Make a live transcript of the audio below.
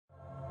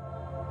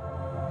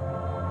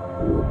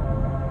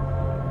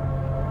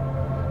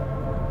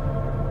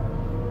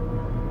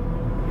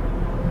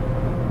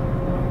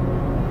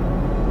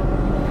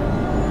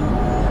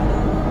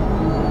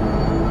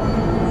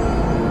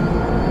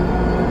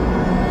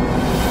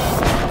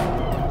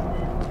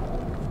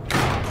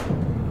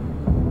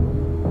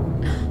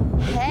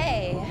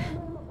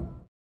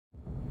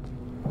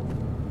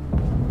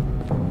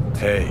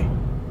Hey.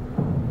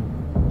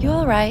 You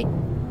alright?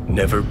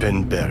 Never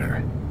been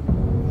better.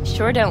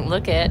 Sure don't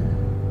look it.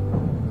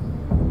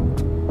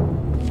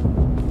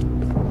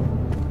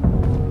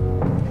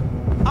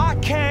 I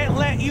can't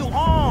let you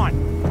on!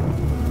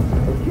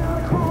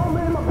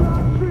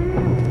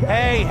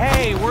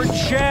 Hey, we're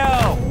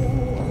chill!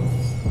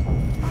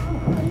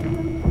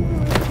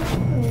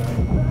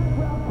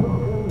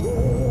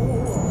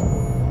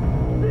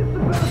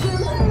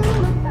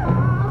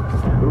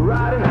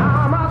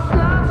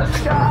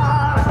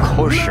 Of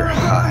course you're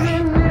high.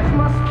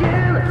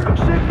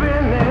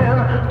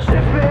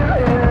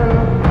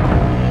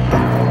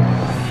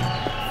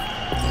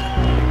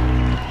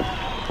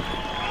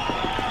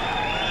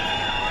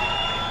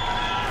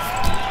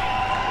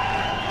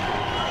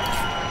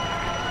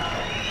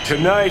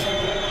 Tonight,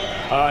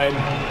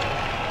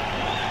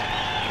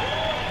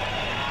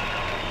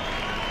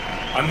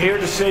 I'm here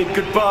to say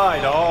goodbye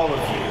to all of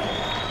you.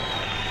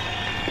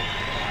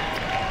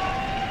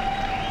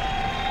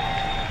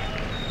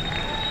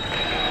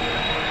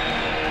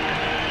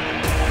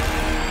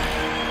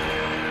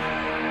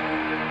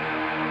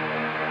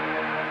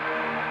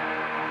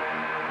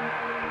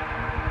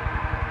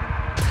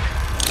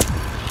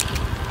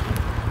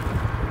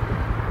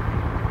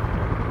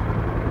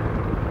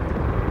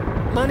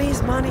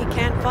 Money's money,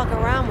 can't fuck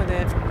around with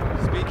it.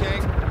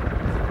 Speaking.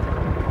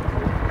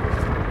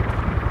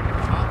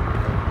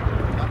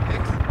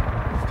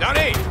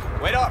 Johnny,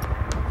 wait up!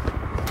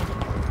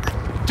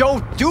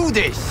 Don't do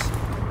this!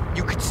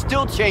 You could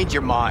still change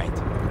your mind.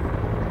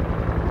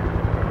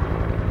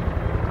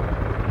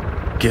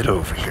 Get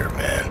over here,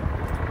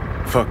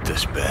 man. Fuck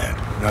this band.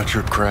 Not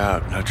your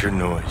crowd, not your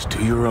noise.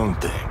 Do your own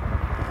thing.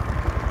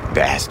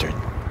 Bastard.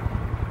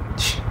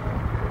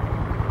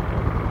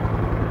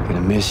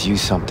 Gonna miss you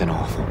something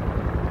awful.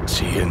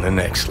 See you in the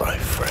next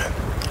life, friend.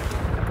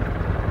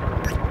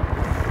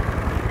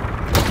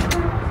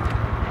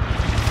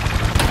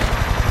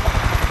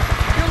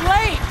 You're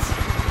late!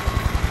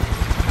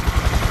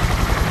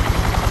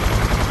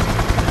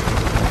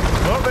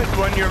 Love it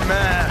when you're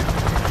mad.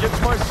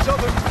 Gets my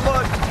southern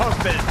blood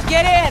pumping.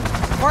 Get in,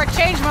 or I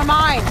change my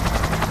mind.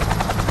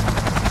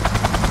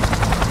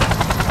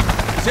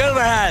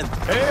 Silverhand!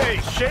 Hey,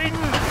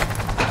 Shaden!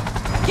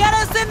 Get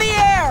us in the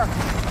air!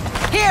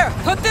 Here,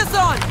 put this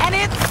on, and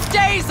it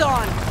stays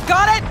on.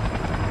 Got it?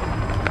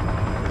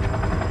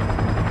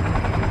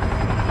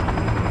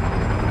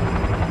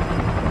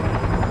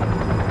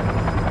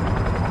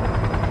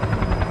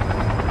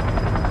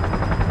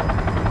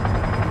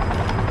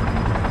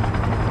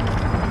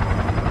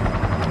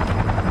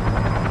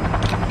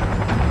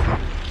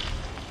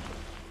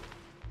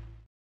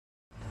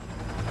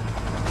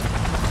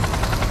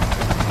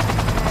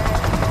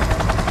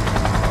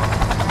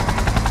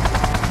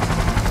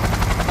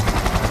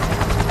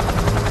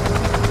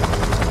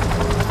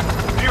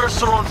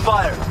 Are on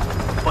fire.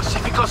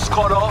 Pacifica's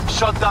cut off,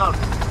 shut down.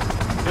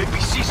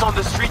 APC's on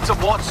the streets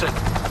of Watson.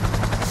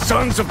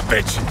 Sons of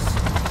bitches!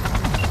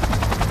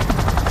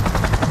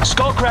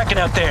 Skull cracking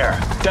out there.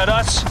 That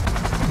us?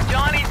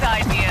 Johnny's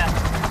idea.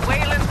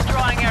 Wayland's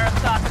drawing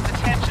Arasaka's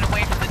attention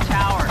away from the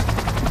tower.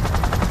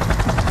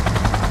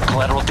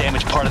 Collateral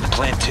damage part of the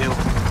plan too.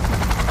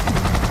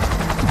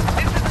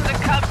 This isn't the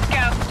Cub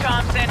Scouts,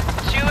 Thompson.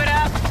 Chew it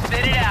up,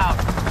 spit it out.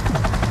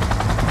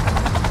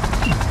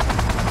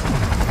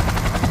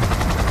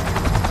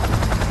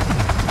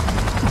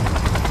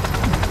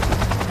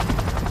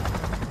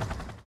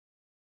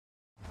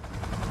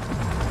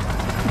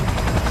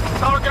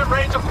 Target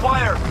range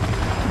acquired.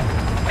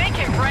 Make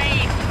it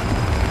rain.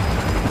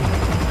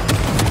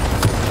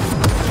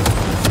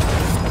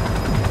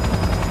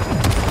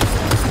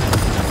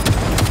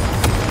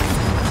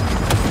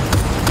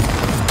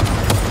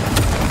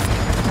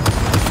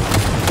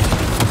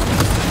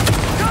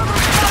 Cover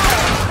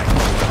fire!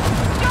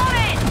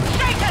 Johnny,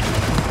 shake it!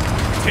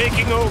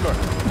 Taking over.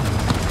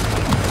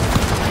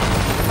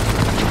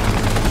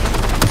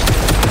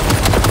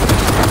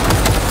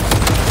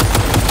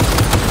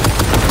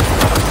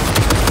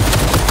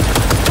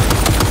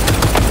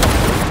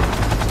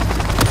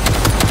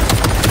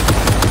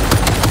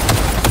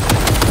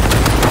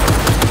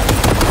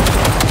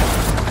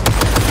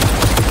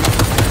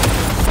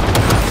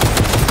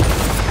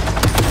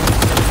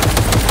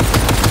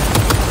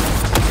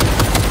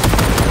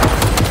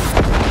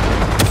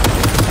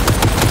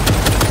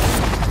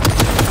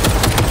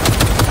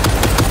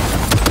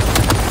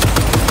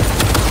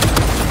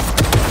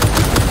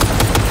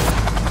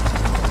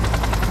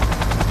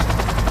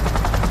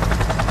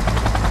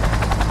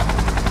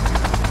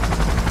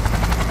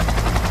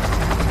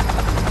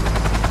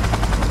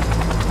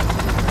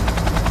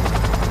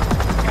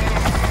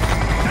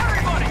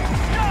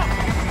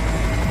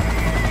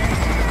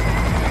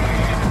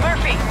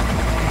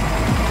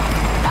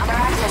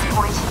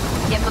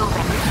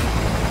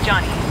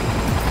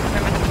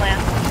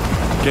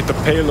 Get the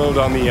payload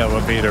on the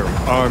elevator,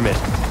 arm it,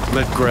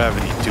 let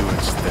gravity do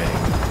its thing.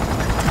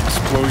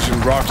 Explosion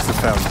rocks the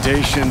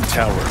foundation,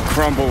 tower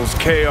crumbles,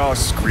 chaos,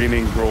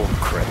 screaming, roll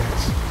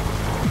credits.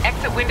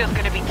 Exit window's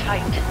gonna be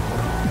tight.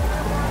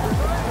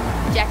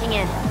 Jacking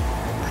in.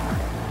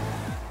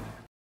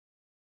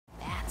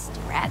 Bats,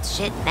 rats,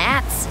 shit,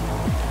 gnats.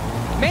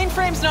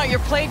 Mainframe's not your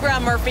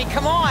playground, Murphy.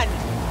 Come on.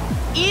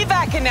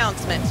 Evac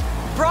announcement.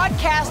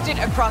 Broadcast it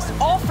across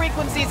all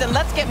frequencies and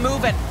let's get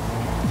moving.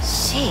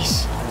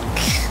 Sheesh.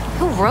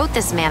 Who wrote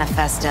this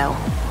manifesto?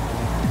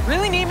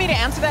 Really need me to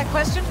answer that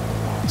question?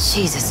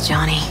 Jesus,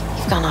 Johnny.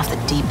 You've gone off the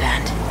deep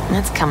end. And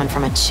that's coming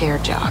from a chair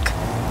jock.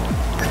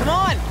 Come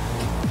on.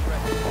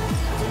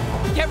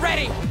 Get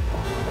ready.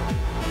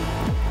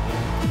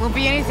 Won't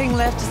be anything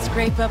left to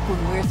scrape up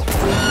when we're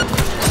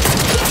through.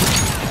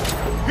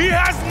 He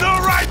has no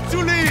right to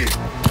leave!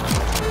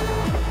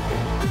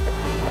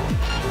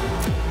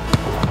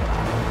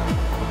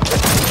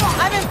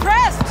 I'm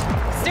impressed!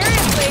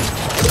 Seriously!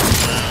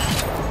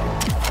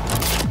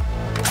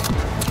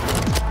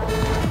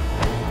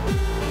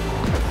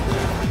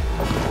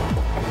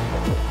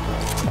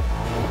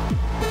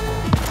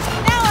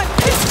 Now I'm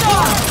pissed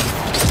off!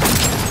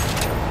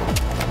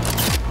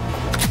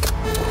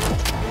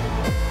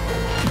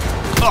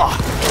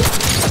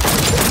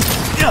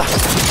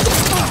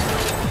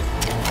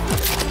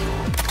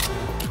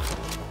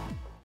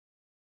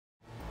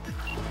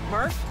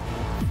 Murph?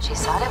 She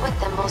sought it with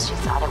thimbles, she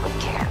sought it with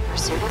care.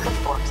 Pursued it with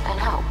forks and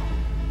home.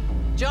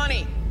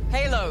 Johnny,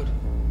 payload.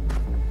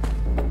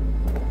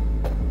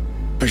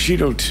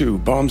 Bushido 2,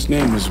 bomb's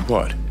name is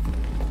what?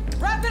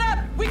 Wrap it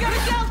up! We got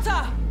a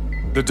Delta!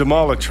 The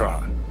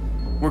Demolitron.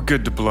 We're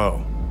good to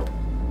blow.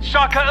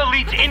 Shaka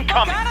Elite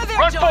incoming! Out of there,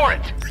 Run Johnny. for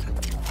it!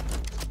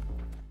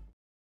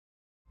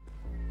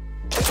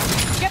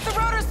 Get the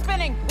rotor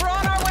spinning! We're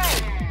on our way!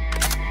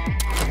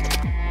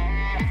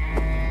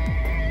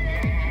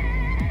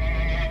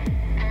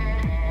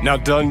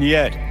 Not done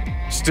yet.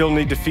 Still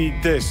need to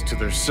feed this to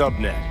their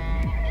subnet.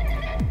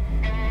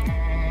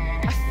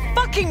 I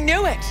fucking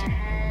knew it!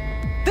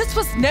 This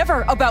was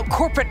never about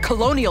corporate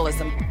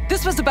colonialism.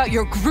 This was about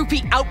your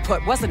groupie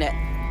output, wasn't it?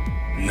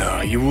 No,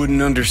 you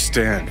wouldn't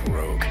understand,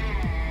 Rogue.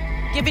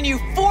 Giving you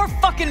 4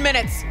 fucking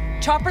minutes.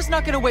 Chopper's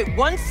not gonna wait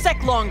 1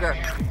 sec longer.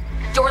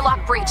 Door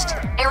lock breached.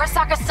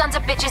 Arasaka sons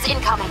of bitches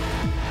incoming.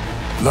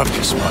 Love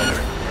you,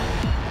 Spider.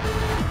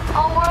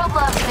 Whole world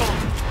loves me.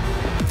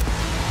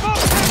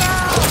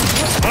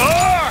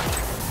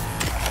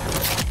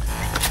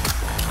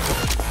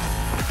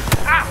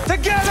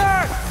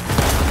 Together!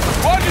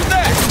 Roger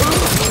that!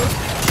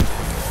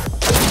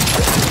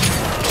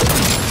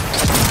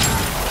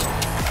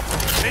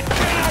 It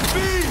cannot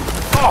be!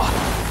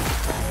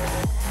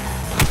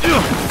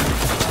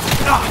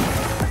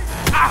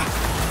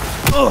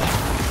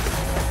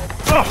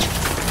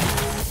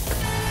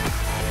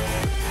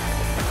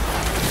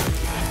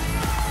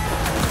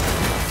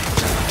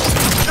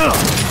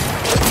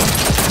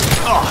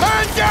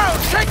 Man down!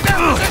 Take that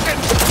position!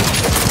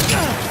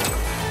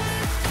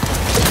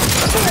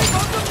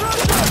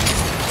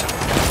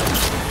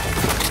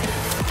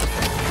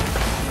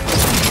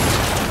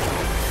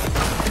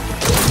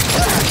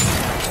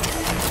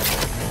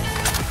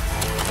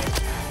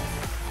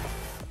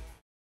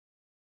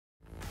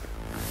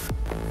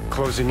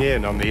 Closing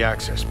in on the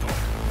access point.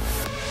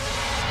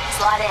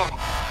 Slot in.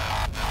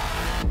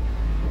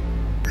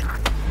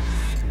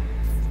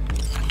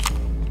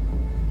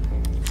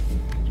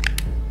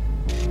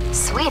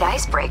 Sweet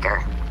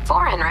icebreaker.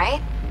 Foreign,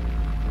 right?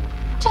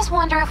 Just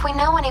wonder if we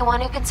know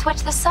anyone who can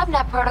switch the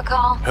subnet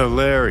protocol.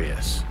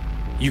 Hilarious.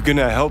 You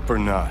gonna help or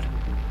not?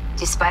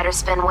 Do spiders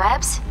spin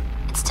webs?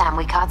 It's time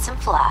we caught some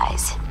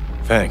flies.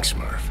 Thanks,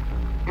 Murph.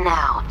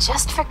 Now,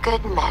 just for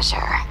good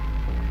measure.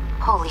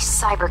 Holy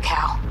cyber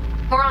cow.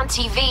 We're on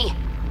TV.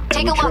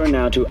 Take a look. Return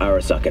now to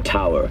Arasaka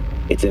Tower.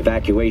 Its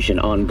evacuation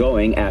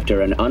ongoing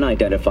after an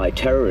unidentified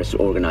terrorist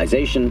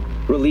organization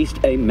released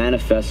a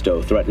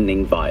manifesto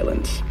threatening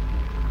violence.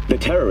 The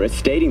terrorists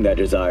stating their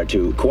desire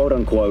to,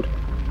 quote-unquote,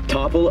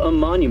 topple a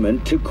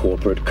monument to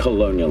corporate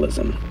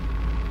colonialism.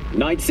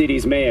 Night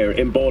City's mayor,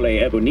 Mbole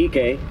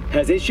Ebunike,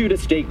 has issued a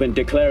statement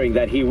declaring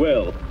that he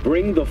will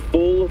bring the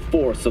full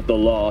force of the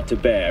law to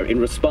bear in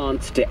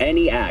response to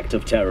any act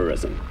of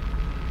terrorism.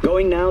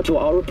 Going now to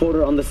our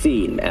reporter on the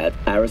scene at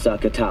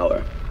Arasaka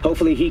Tower.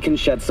 Hopefully he can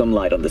shed some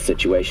light on the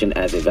situation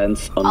as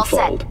events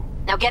unfold. All set.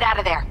 Now get out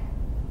of there.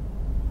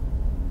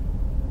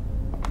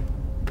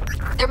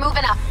 They're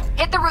moving up.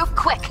 Hit the roof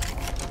quick.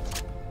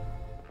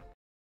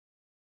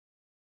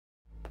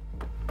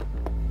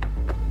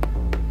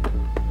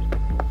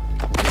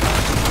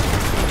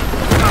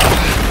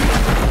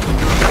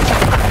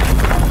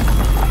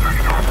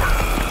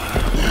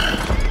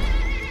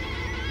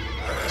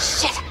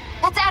 Shit!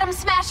 That's Adam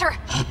Smasher!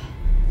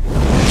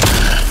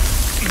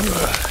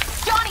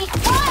 Johnny,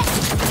 run!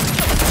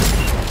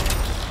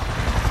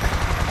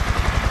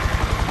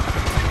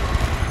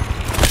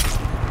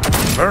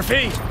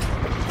 Murphy?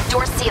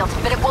 Door's sealed,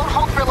 but it won't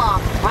hold for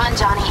long. Run,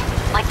 Johnny.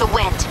 Like the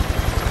wind.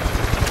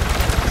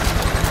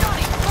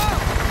 Johnny,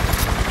 move!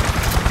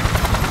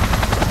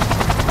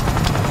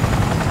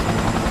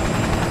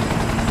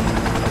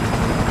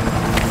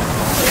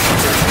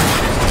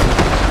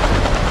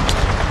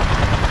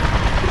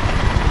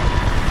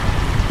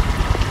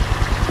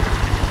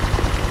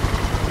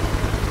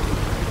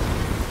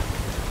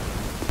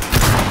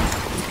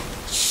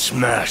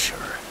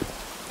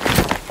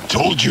 smasher.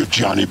 Told you,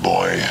 Johnny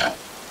boy.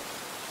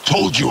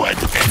 Told you I'd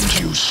end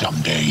you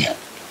someday.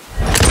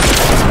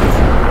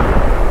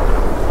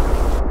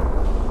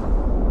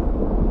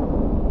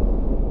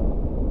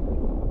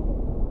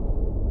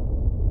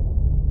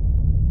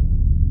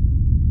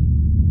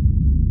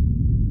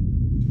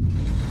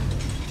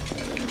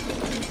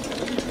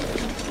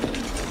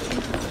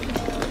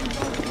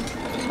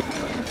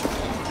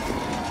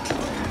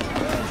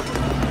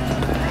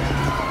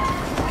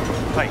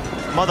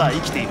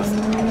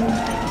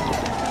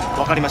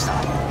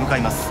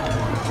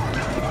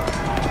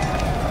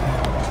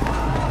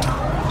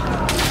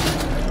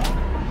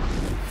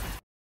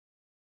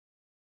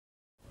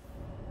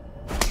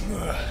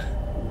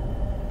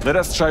 Let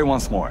us try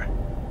once more.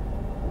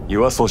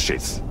 Your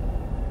associates.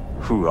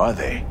 Who are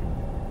they?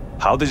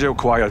 How did you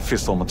acquire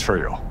fissile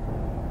material?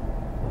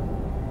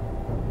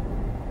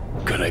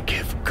 Gonna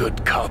give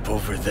good cop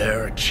over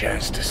there a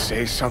chance to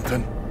say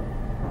something?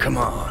 Come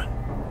on.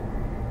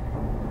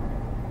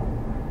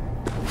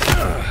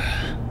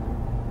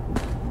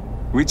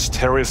 Which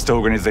terrorist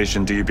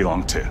organization do you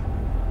belong to?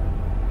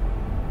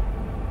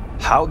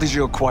 How did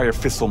you acquire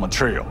fissile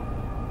material?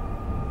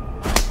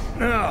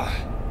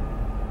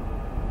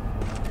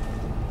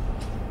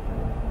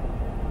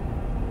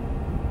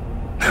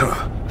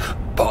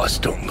 Boss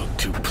don't look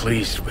too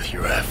pleased with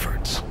your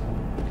efforts.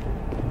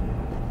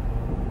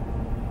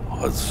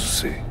 外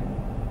せ。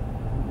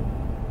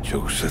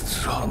直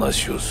接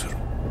話をする。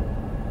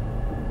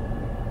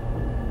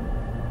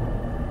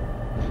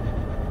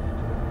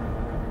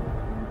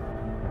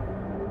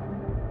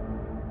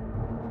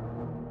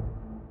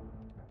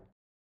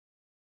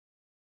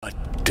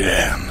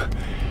Damn.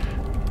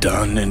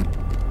 Done and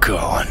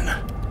gone.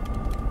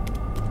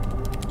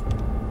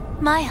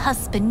 My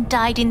husband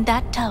died in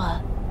that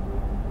tower.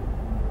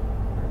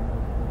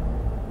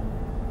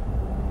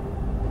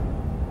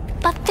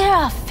 But there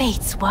are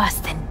fates worse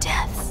than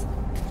deaths.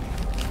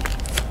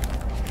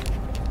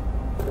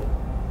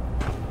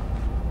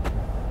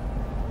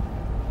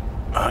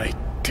 I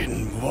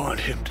didn't want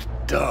him to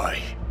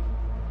die.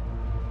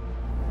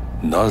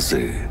 な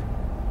ぜ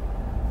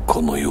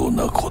このよう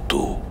なこと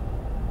を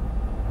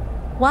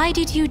Why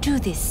did you do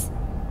this?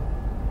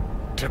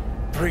 To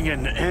bring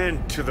an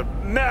end to the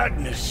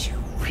madness you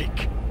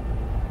wreak.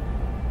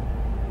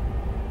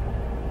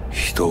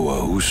 人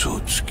は嘘を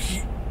つ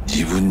き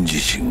自分自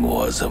身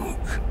を欺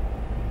く。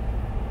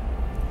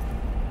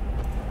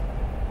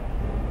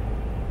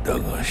だ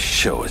が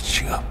死者は違う。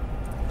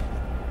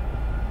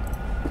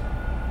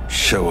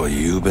死者は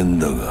雄弁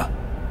だが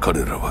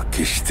彼らは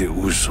決して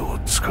嘘を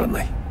つか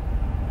ない。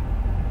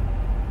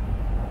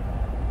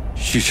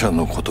死者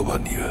の言葉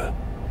には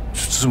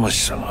つつま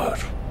しさがあ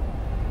る。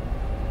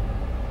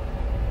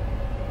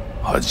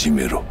始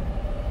めろ。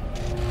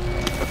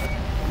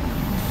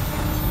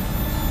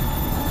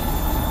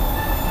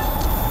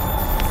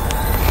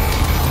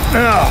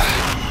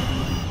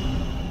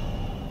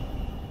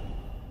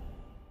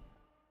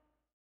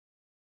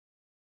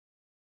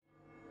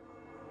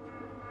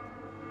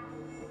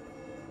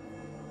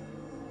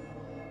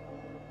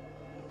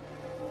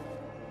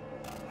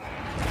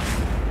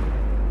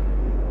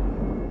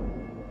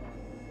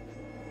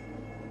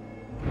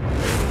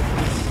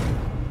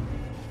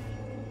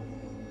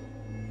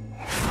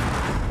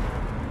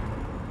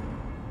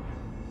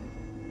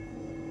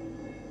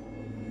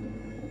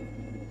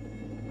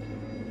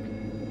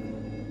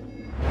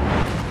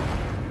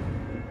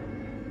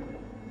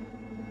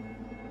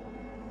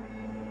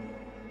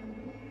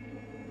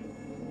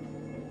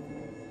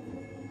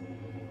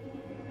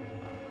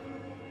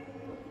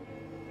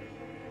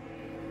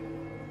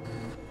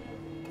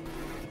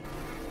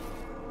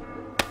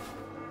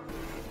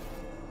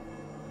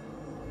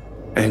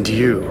And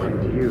you?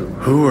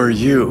 Who are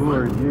you?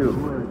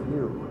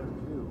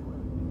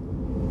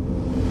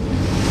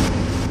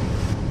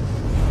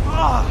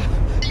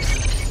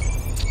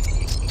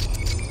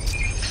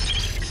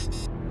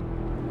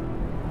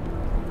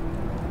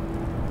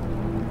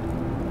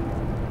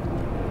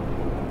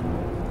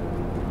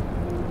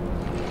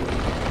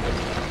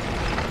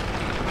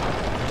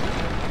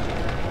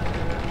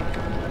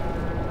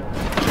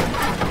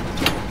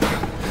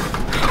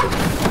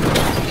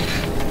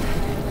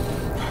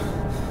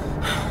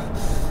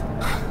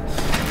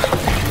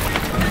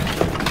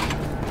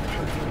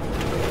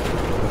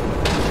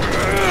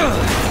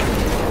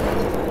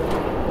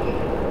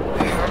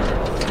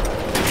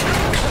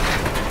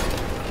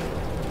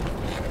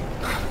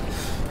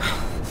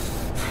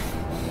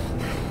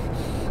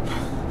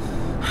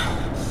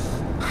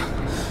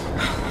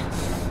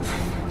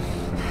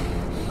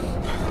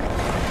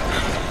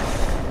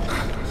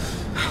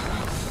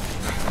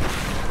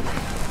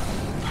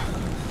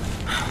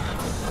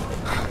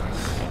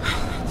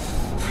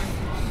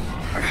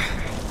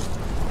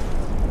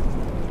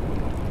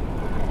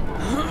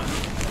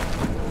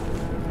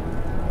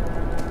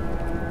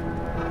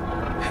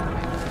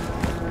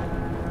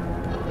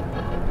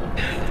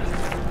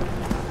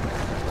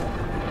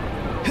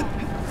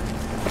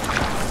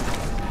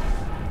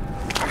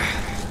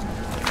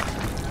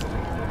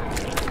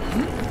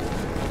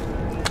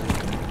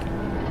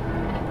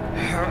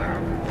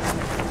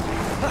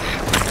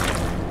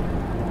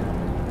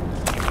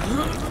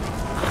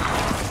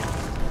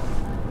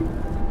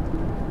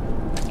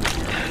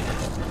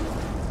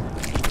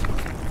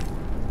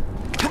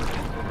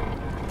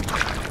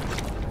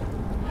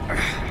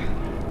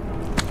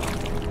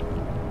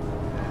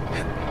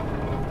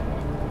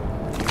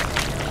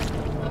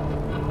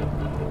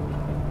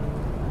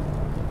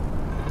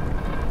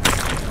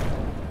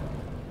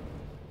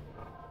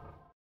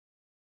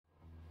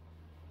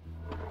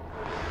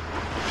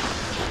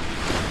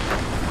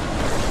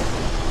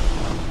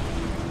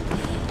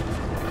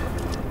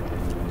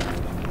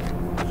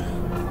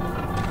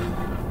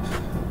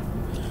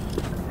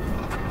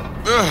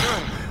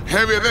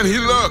 heavier than he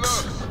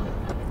looks.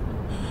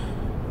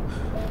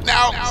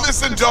 Now,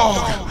 listen, dog.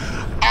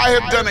 I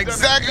have done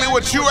exactly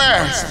what you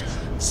asked.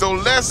 So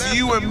let's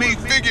you and me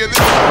figure this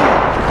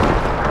out.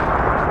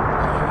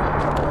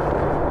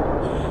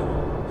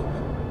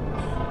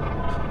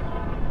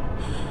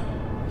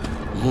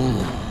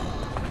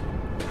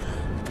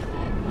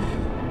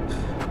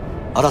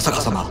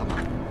 Arasaka様、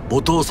お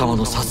父様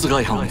の殺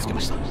害犯を見つけま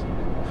した。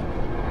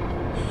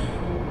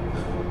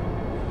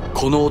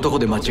この男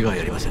で間違い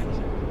ありません。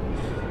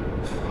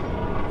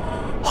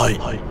は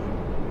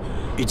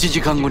い。1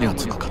時間後には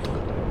着くかと。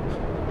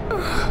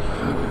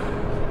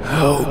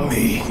Help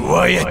me.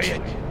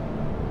 Quiet.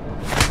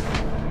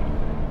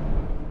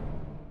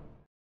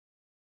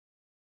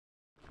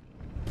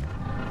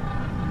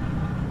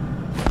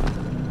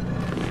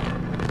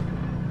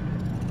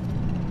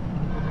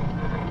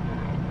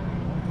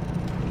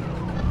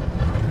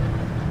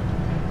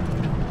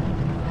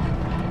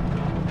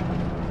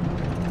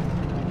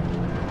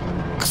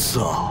 く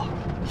そ、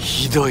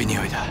ひどい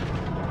匂いだ。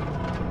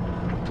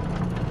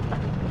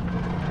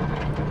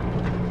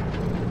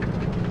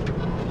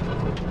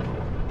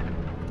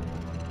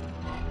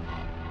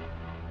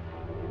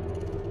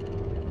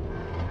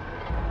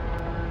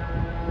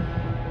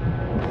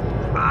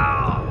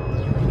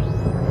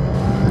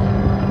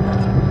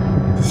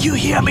You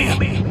hear me?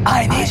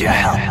 I need your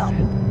help.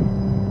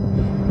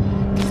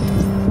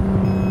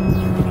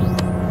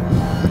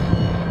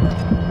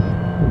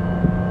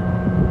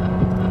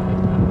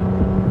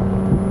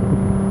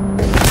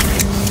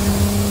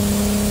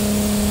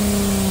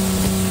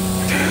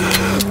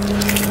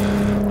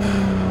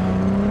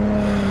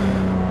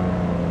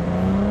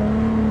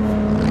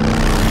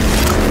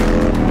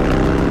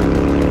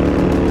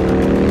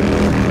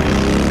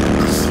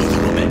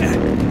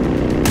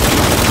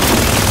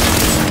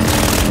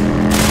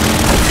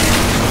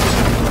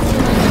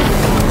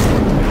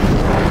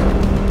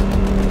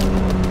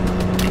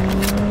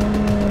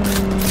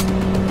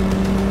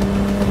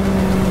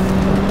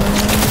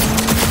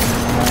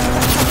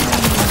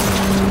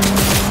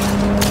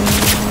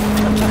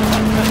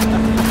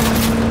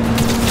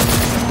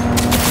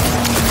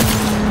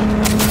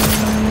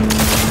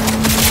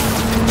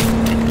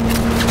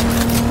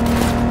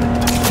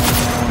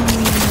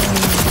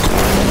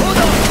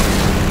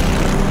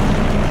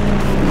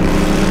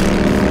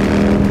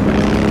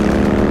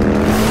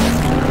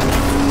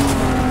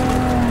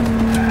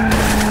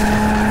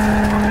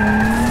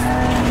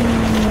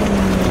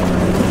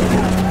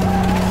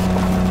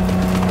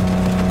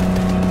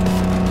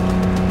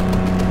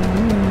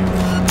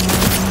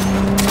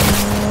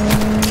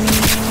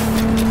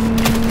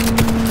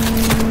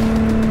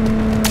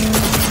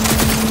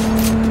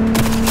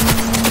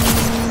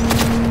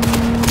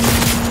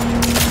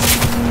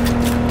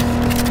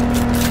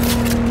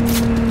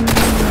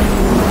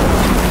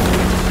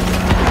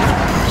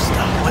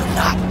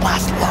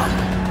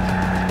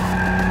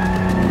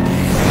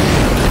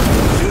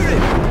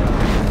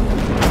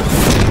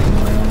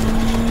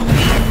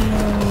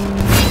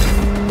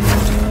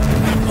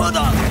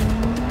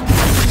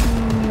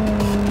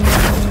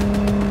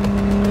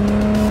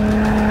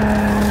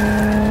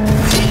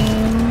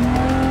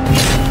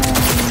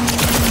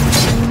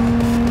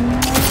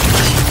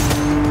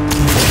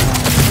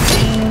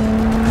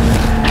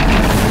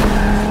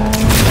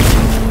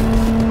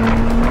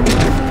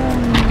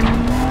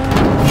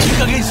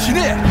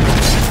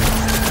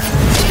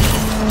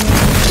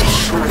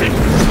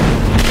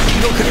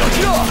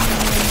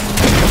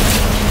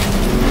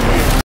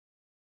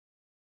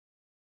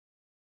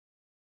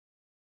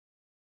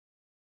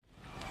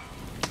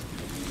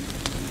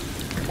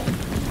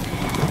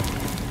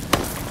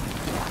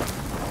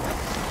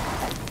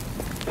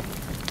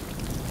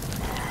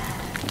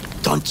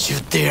 Don't you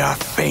dare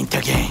faint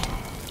again.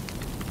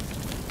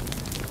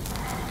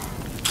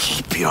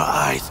 Keep your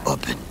eyes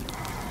open.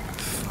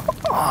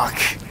 Fuck.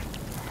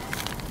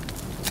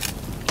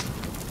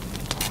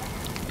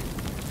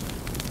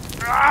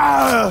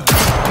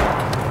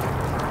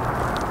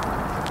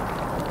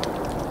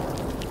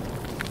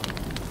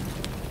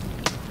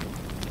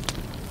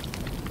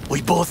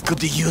 We both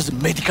could use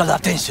medical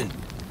attention.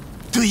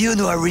 Do you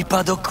know a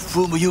Reaper Doc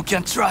whom you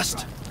can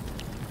trust?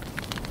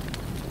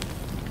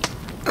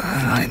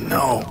 I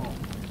know.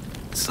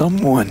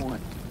 Someone.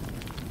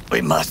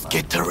 We must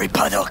get to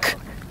Reaper Doc.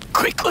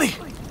 Quickly!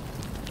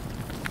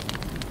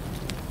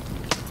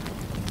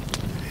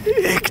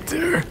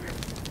 Victor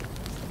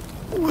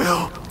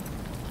will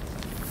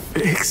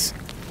fix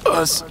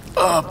us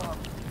up.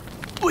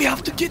 We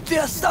have to get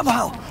there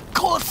somehow.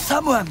 Call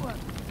someone.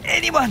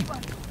 Anyone.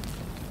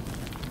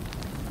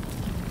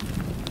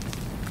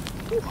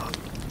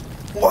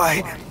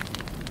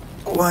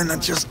 Why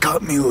not just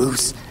cut me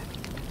loose?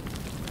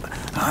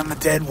 I'm a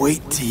dead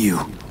weight to you.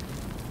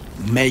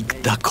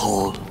 Make the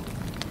call.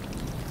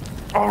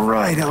 All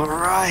right.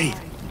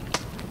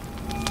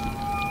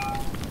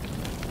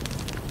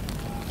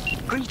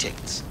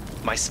 Greetings.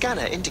 My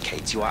scanner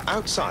indicates you are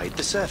outside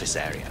the service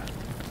area.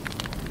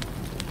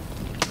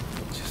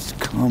 Just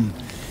come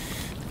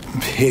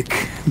pick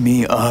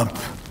me up.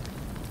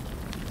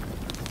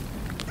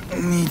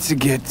 Need to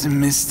get to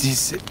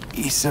Misty's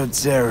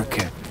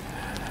esoterica.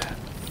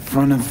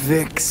 Front of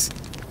Vic's.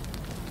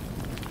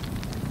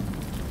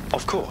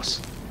 Of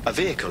course. A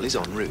vehicle is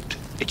en route.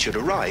 It should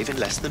arrive in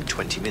less than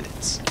 20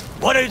 minutes.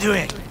 What are you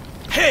doing?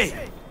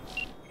 Hey!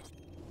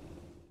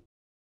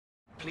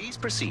 Please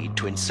proceed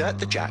to insert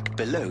the jack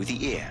below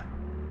the ear,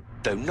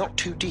 though not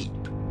too deep.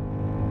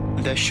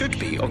 There should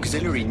be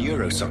auxiliary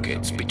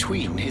neurosockets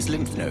between his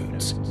lymph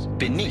nodes,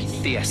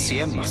 beneath the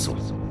SCM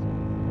muscle.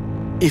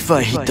 If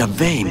I hit a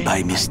vein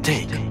by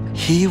mistake,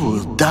 he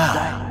will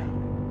die.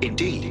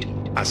 Indeed,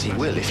 as he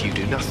will if you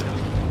do nothing.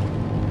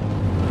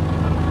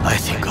 I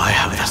think I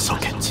have the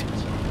socket.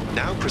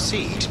 Now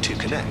proceed to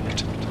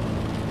connect.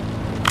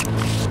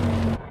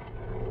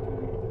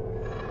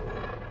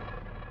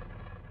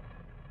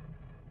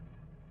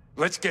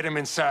 Let's get him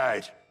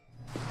inside.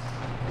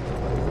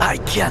 I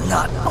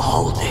cannot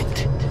hold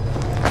it.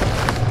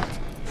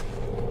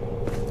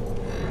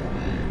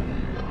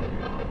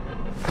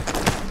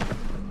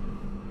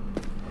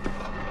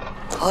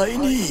 I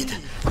need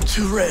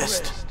to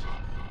rest.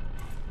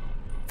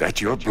 That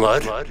your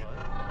blood?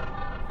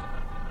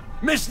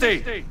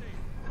 Misty!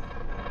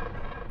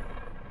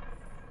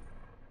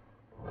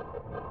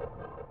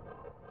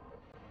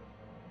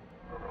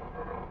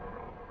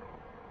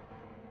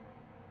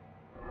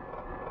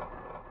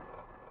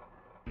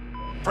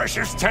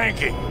 Pressure's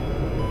tanking.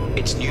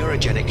 It's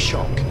neurogenic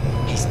shock.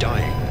 He's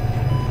dying.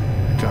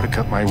 Gotta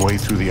cut my way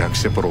through the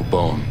occipital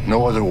bone.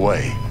 No other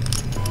way.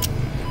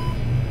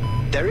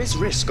 There is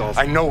risk of...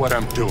 I know what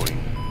I'm doing.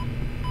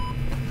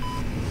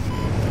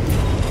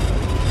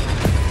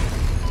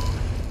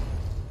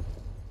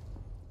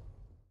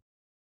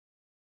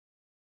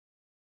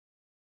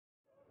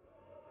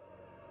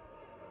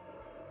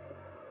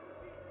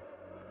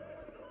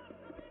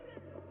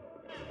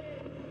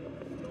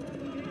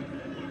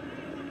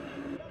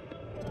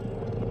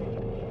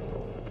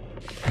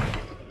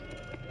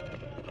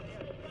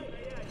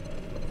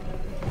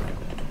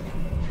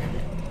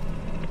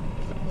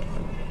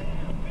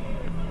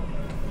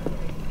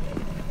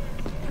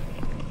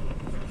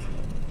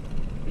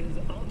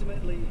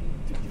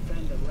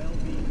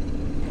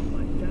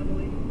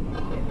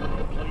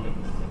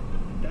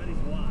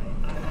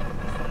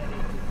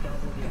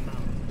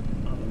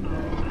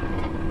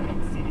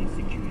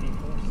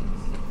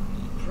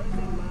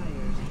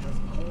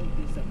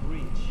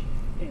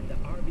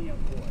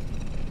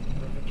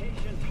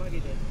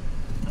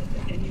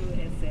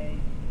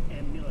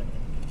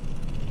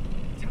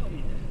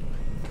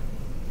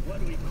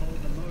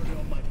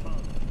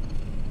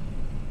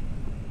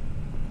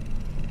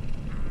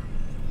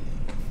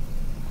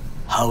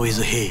 How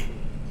is he?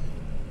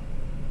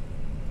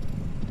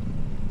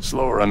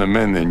 Slower on the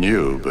mend than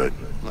you, but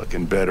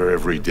looking better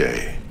every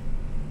day.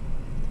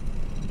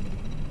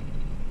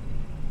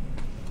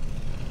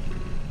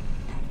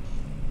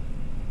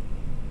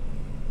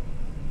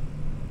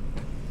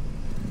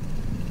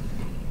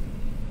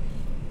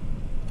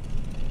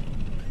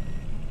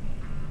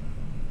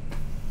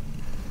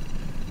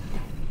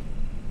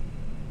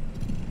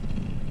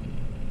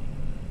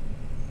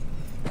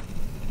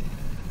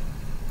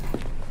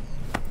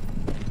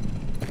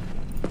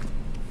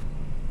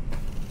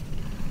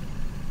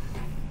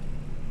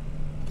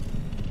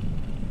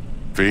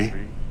 V,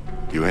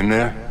 you in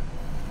there?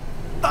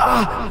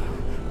 Ah!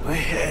 My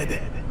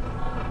head.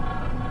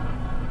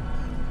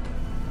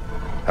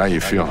 How you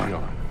feeling?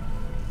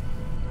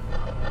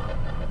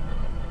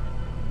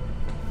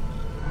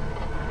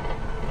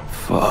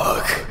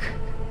 Fuck.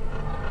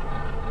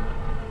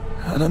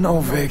 I don't know,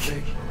 Vic.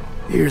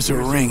 Ears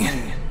are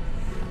ringing.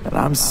 And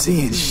I'm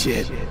seeing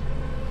shit.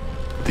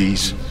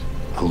 These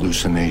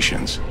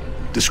hallucinations.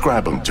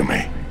 Describe them to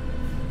me.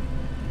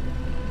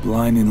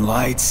 Blinding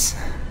lights.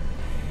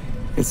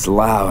 It's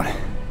loud.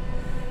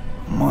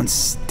 I'm on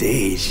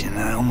stage and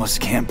I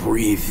almost can't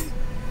breathe.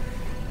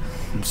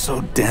 I'm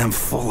so damn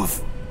full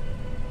of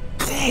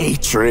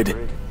hatred.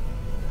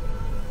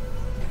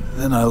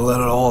 Then I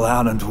let it all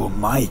out into a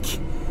mic,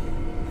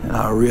 and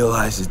I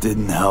realized it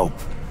didn't help.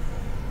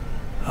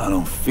 I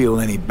don't feel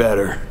any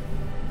better.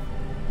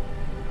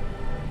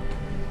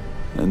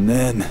 And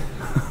then,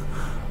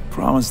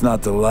 promise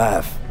not to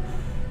laugh,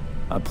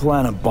 I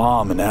plan a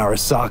bomb in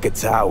Arasaka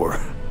Tower.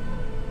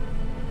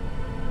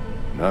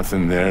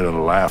 Nothing there to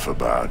laugh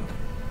about.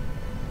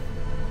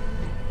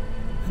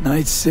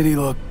 Night City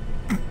looked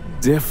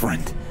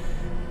different,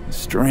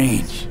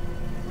 strange,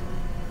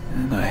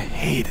 and I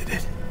hated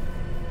it.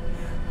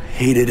 I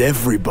hated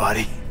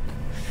everybody,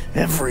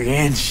 every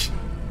inch.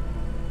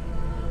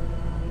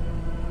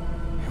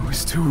 It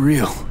was too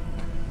real,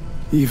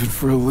 even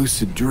for a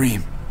lucid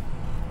dream.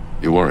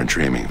 You weren't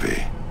dreaming,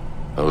 V.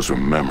 Those were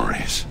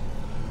memories.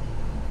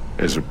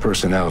 There's a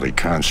personality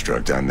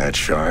construct on that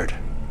shard.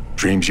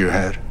 Dreams you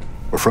had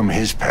were from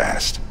his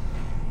past.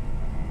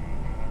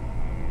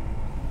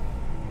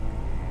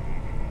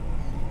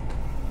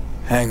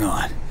 Hang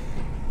on.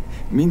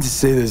 You mean to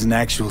say there's an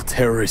actual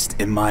terrorist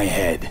in my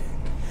head?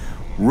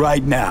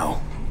 Right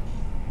now?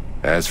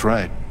 That's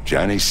right,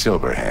 Johnny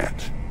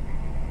Silverhand.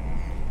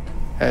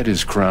 Had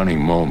his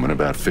crowning moment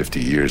about 50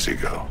 years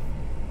ago.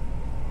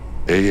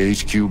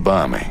 AHQ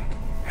bombing.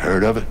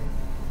 Heard of it?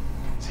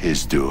 It's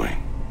his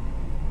doing.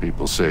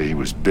 People say he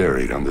was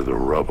buried under the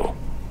rubble.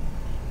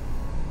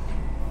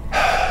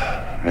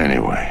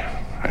 Anyway,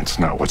 that's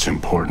not what's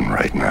important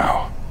right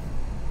now.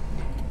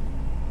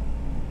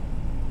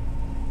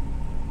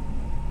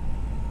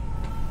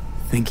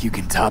 Think you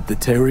can top the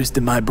terrorist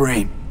in my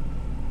brain?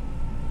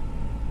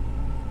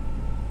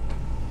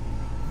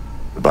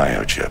 The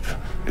biochip.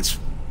 It's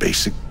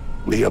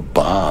basically a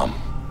bomb.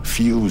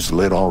 Fuse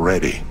lit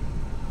already.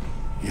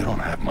 You don't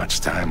have much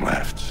time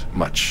left.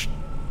 Much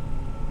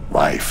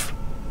life.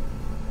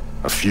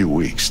 A few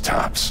weeks,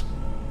 tops.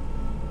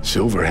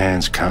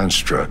 Silverhand's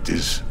construct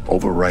is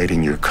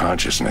overriding your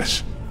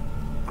consciousness,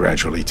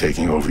 gradually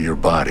taking over your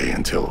body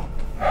until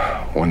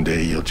one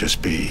day you'll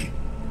just be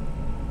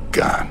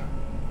gone.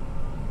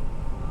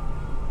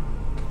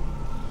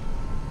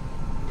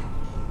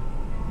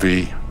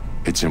 V,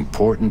 it's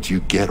important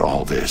you get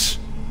all this.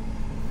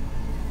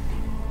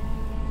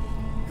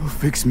 You'll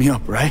fix me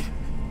up, right?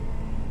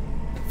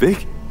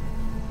 Vic?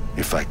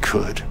 If I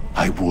could,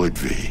 I would,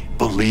 V.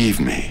 Believe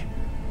me.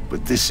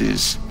 But this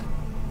is...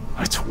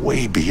 it's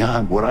way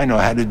beyond what I know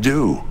how to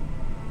do.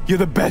 You're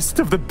the best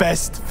of the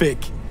best,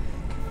 Vic.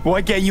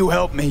 Why can't you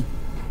help me?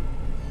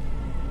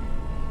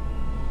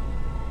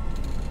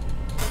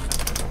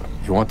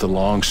 You want the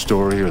long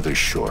story or the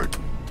short?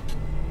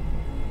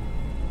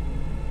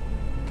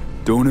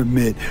 Don't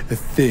admit a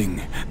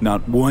thing,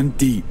 not one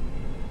deep.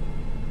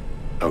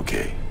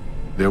 Okay.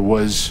 There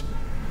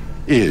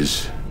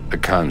is a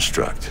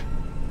construct,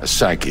 a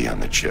psyche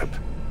on the chip.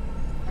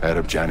 That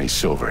of Johnny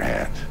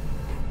Silverhand.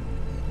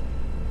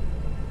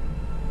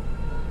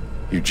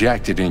 You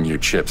jacked it in your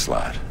chip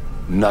slot.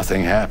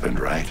 Nothing happened,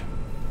 right?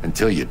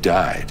 Until you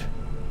died.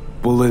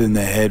 Bullet in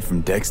the head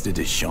from Dexter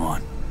to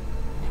Sean.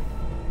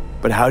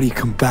 But how do you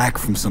come back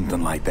from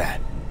something like that?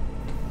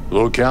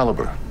 Low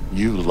caliber.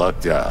 You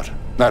lucked out.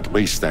 Not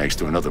least thanks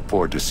to another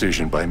poor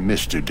decision by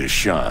Mr.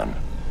 Deshawn.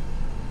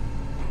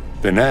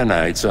 The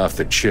nanites off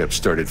the chip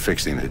started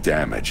fixing the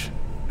damage.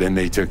 Then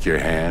they took your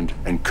hand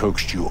and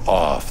coaxed you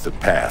off the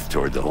path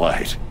toward the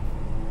light.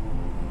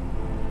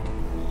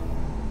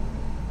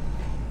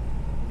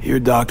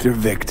 You're Dr.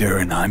 Victor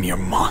and I'm your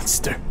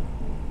monster.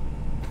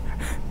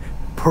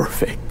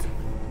 Perfect.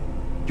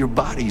 Your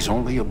body's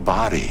only a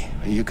body.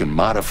 You can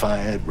modify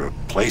it,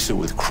 replace it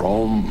with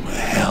chrome,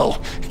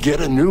 hell,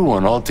 get a new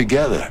one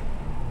altogether.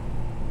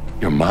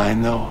 Your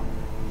mind, though?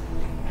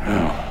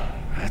 Oh,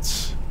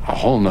 that's a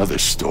whole nother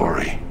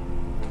story.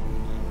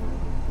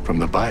 From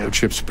the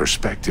biochip's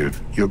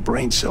perspective, your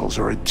brain cells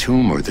are a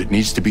tumor that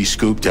needs to be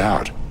scooped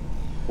out,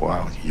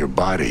 while your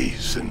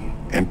body's an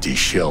empty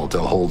shell to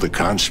hold the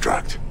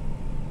construct.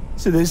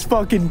 So this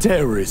fucking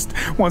terrorist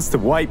wants to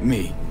wipe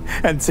me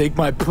and take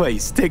my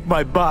place, take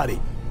my body.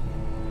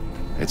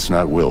 It's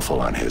not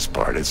willful on his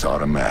part, it's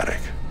automatic.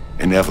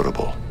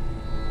 Inevitable.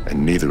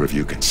 And neither of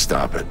you can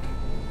stop it.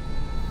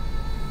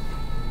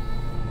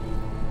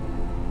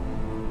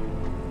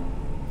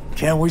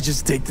 Can't we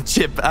just take the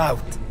chip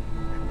out?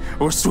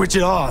 Or switch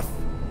it off?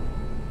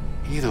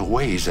 Either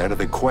way's out of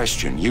the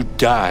question. You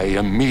die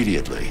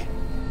immediately.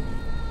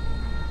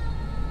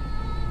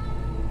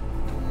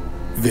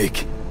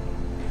 Vic,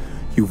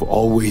 you've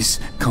always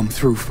come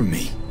through for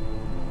me.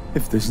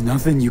 If there's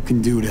nothing you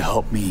can do to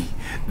help me,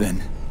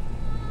 then...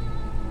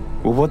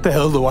 well, what the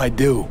hell do I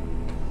do?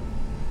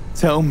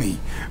 Tell me,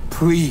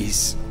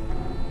 please.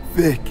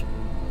 Vic.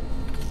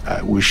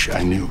 I wish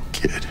I knew,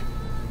 kid.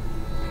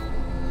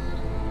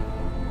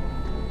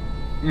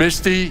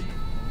 Misty?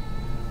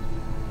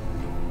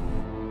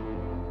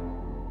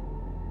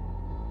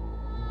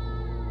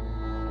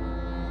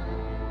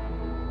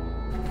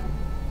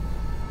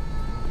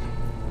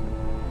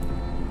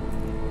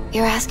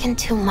 You're asking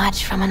too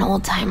much from an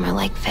old-timer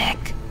like Vic.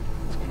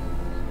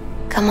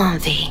 Come on,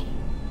 V.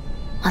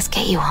 Let's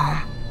get you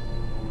home.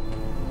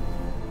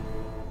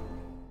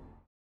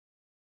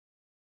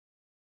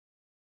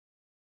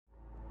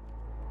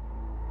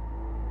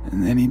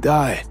 And then he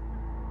died.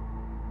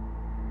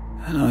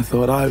 And I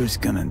thought I was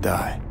gonna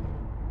die.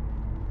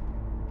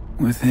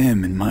 With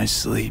him in my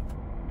sleep.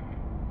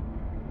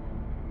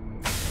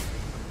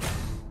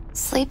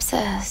 Sleep's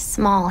a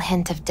small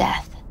hint of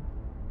death.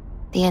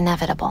 The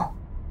inevitable.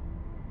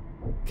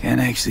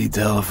 Can't actually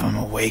tell if I'm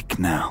awake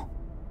now.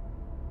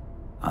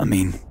 I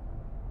mean,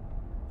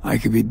 I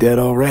could be dead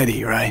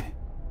already, right?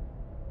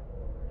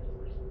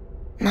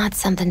 Not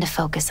something to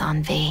focus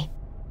on, V.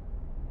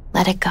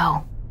 Let it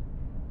go.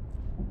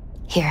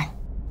 Here.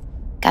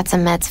 Got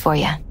some meds for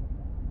you.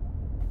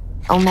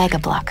 Omega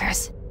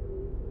blockers.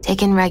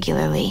 Taken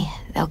regularly,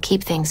 they'll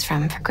keep things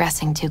from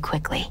progressing too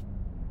quickly.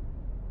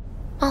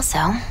 Also,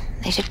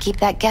 they should keep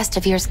that guest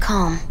of yours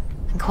calm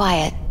and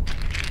quiet.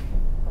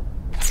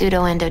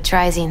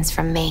 Pseudo-endotrizines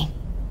from me.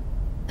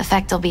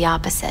 Effect will be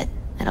opposite.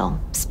 It'll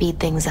speed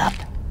things up.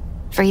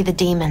 Free the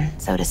demon,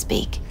 so to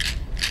speak.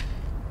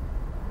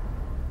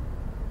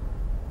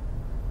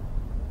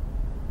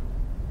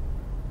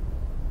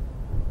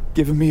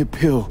 Giving me a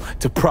pill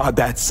to prod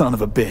that son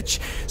of a bitch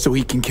so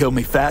he can kill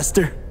me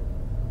faster?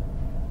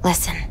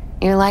 Listen,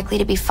 you're likely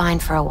to be fine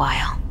for a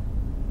while.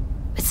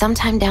 But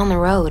sometime down the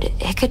road,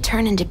 it could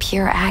turn into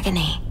pure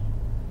agony.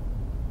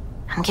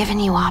 I'm giving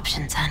you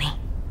options, honey.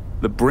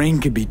 The brain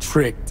could be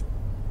tricked.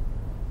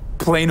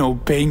 Plain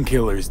old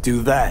painkillers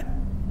do that.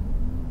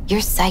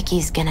 Your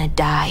psyche's gonna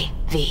die,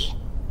 V.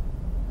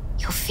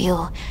 You'll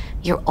feel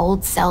your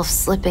old self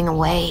slipping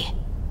away.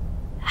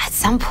 At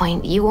some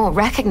point, you won't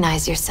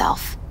recognize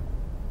yourself.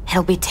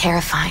 It'll be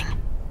terrifying.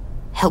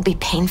 It'll be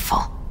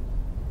painful.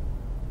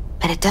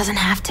 But it doesn't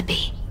have to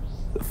be.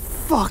 The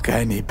fuck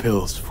I need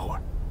pills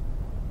for?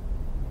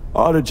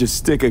 Ought to just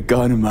stick a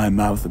gun in my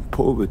mouth and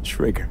pull the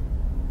trigger.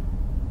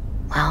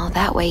 Well,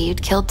 that way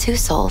you'd kill 2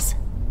 souls.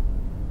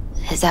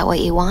 Is that what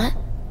you want?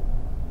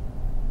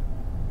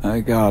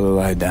 I gotta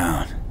lie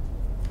down.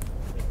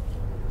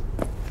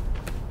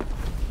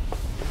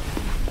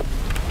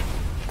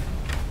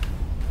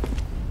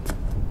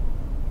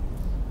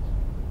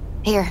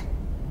 Here,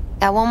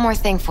 got one more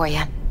thing for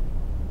you.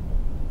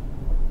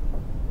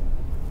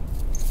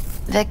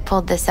 Vic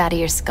pulled this out of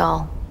your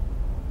skull.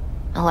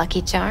 A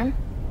lucky charm?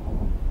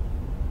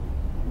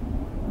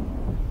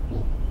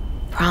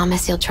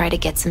 Promise you'll try to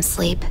get some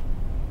sleep.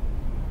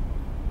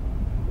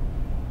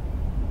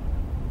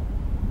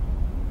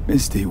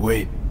 Misty,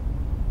 wait.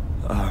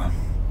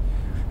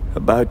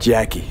 About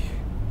Jackie.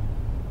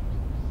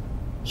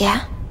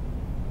 Yeah?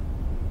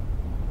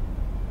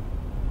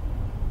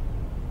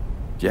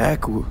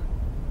 Jack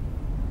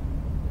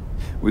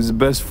was the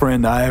best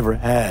friend I ever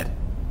had.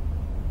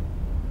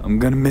 I'm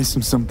gonna miss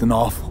him something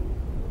awful.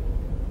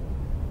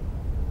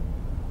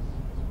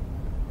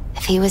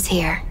 If he was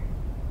here,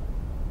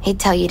 he'd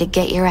tell you to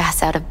get your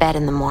ass out of bed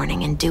in the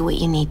morning and do what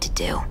you need to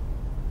do.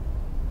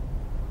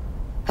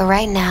 But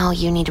right now,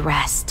 you need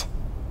rest.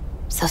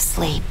 So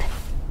sleep.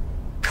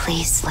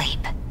 Please sleep.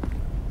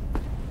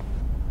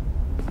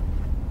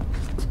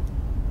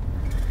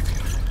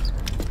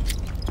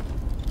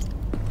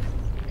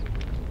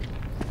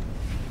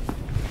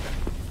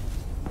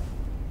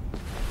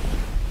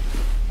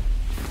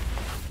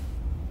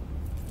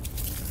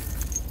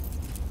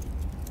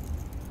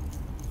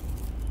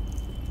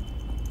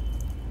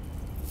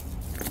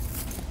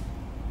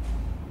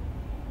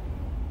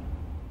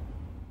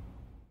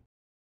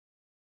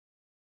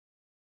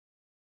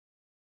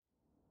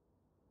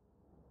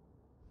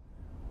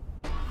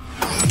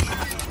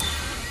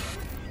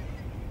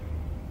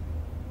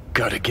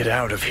 Gotta get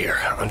out of here,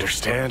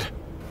 understand?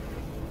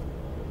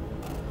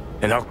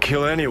 And I'll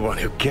kill anyone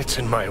who gets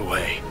in my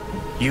way,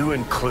 you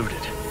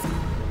included.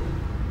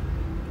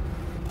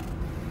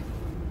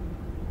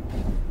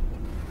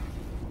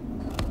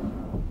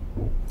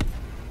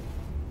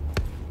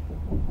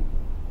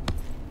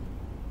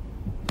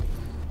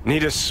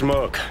 Need a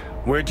smoke.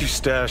 Where'd you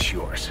stash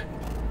yours?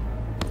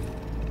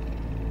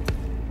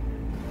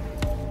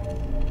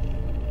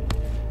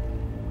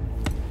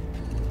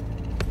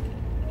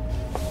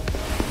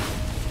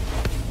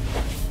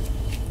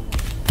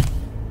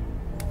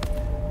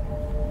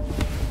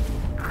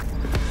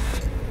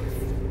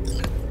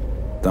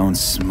 Don't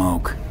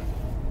smoke.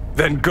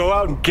 Then go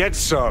out and get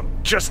some.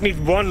 Just need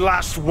one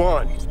last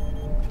one.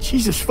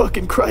 Jesus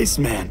fucking Christ,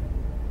 man.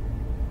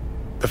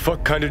 The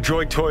fuck kind of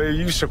droid toy are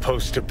you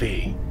supposed to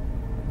be?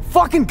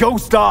 Fucking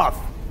ghost off!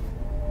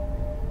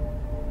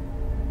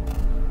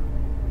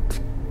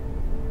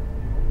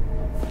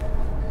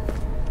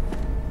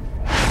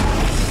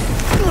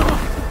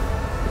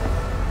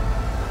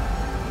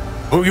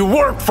 Who you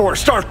work for,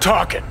 start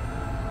talking!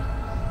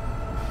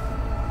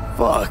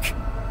 Fuck.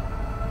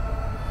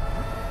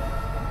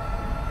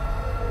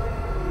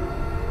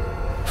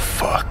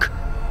 Fuck.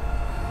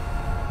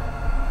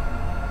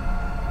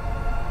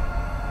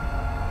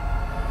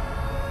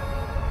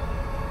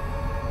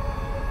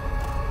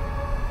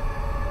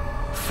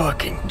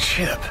 Fucking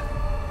chip.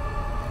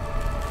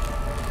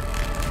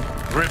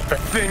 Rip the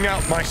thing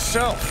out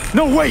myself.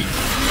 No, wait!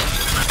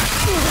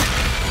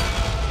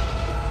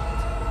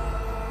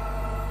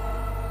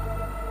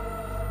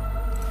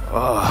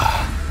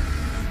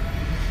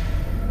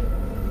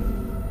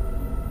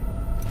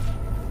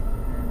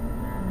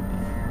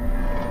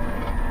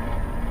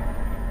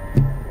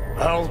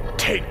 I'll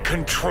take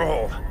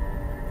control.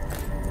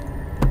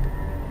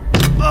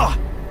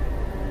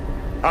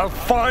 I'll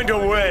find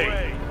a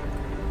way.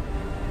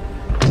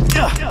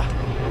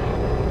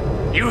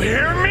 You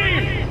hear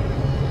me?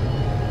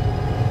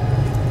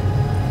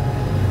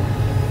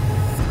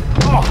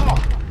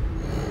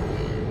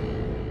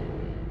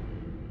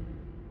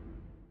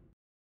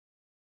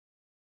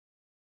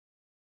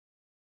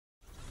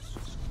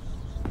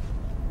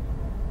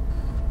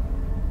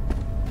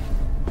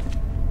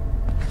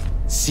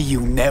 See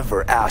you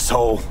never,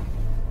 asshole.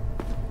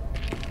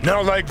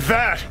 Not like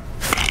that.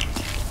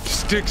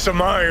 Stick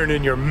some iron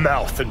in your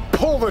mouth and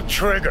pull the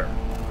trigger.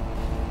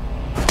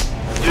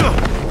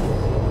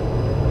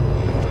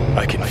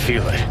 I can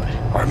feel it.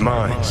 Our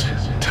minds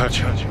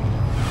touching.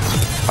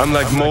 I'm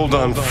like mold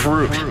on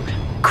fruit,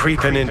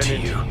 creeping into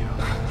you.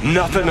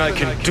 Nothing I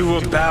can do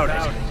about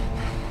it.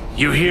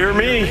 You hear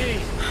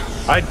me?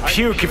 I'd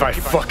puke if I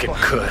fucking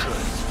could.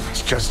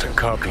 It's just a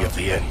copy of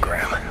the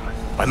engram.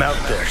 I'm out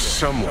there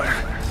somewhere.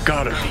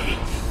 Gotta be.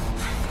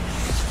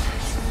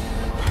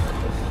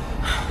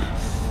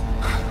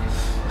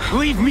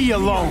 Leave me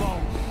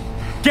alone!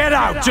 Get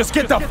out! Just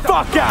get the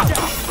fuck out!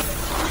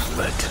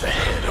 Lead to the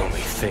head, only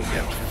thing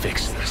that'll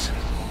fix this.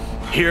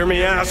 Hear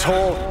me,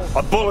 asshole?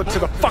 A bullet to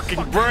the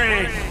fucking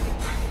brain!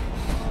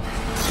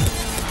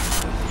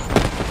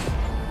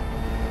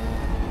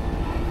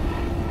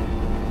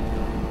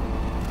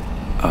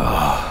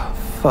 Oh,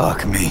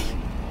 fuck me.